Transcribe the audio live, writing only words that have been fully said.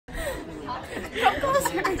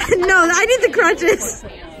No, I need the crutches.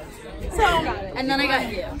 So, and then I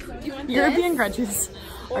got you. European crutches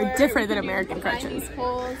are different than American crutches.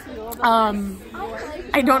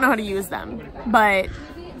 I don't know how to use them, but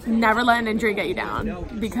never let an injury get you down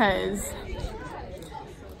because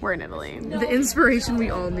we're in Italy. The inspiration we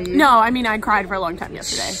all need. No, I mean, I cried for a long time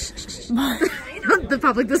yesterday. The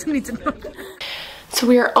public doesn't need to know. So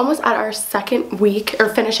we are almost at our second week, or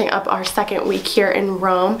finishing up our second week here in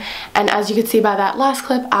Rome, and as you can see by that last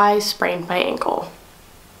clip, I sprained my ankle.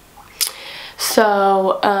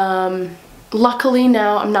 So luckily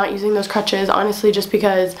now I'm not using those crutches, honestly, just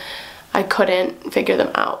because I couldn't figure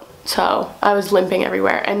them out. So I was limping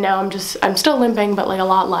everywhere, and now I'm still limping, but like a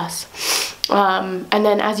lot less. And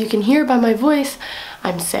then as you can hear by my voice,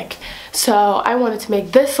 I'm sick. So I wanted to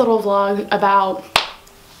make this little vlog about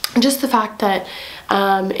just the fact that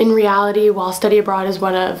in reality, while study abroad is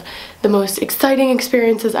one of the most exciting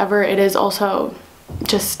experiences ever, it is also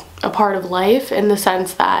just a part of life in the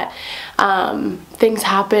sense that things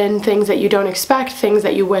happen, things that you don't expect, things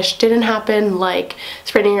that you wish didn't happen, like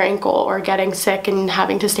spraining your ankle or getting sick and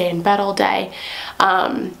having to stay in bed all day.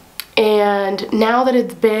 And now that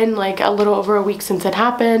it's been like a little over a week since it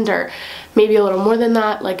happened, or maybe a little more than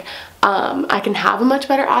that, like I can have a much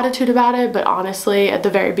better attitude about it. But honestly, at the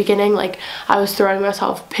very beginning, like I was throwing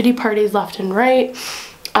myself pity parties left and right,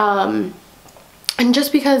 and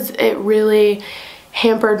just because it really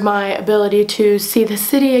hampered my ability to see the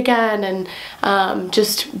city again and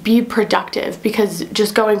just be productive, because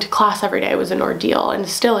just going to class every day was an ordeal, and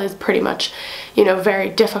still is pretty much, you know, very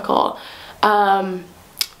difficult.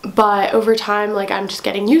 But over time, like, I'm just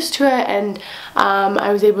getting used to it, and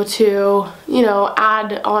I was able to, you know,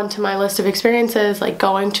 add on to my list of experiences, like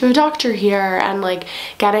going to a doctor here and like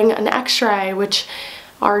getting an x-ray, which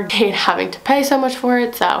are having to pay so much for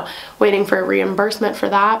it, so waiting for a reimbursement for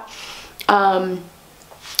that.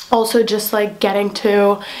 Also just like getting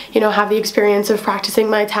to, you know, have the experience of practicing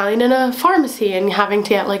my Italian in a pharmacy and having to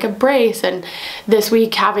get like a brace, and this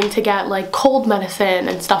week having to get like cold medicine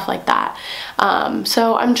and stuff like that.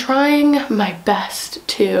 So I'm trying my best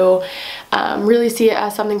to really see it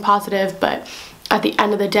as something positive, but at the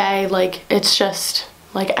end of the day, like, it's just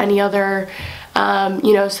like any other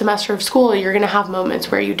you know, semester of school. You're gonna have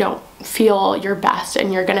moments where you don't feel your best,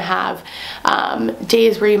 and you're gonna have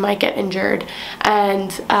days where you might get injured,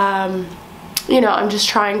 and you know, I'm just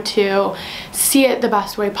trying to see it the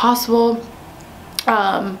best way possible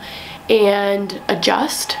and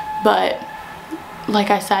adjust. But like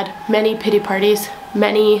I said, many pity parties,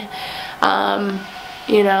 many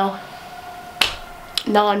you know,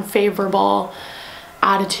 non-favorable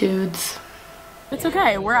attitudes. It's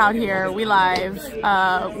okay, we're out here, we live,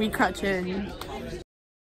 we crutching.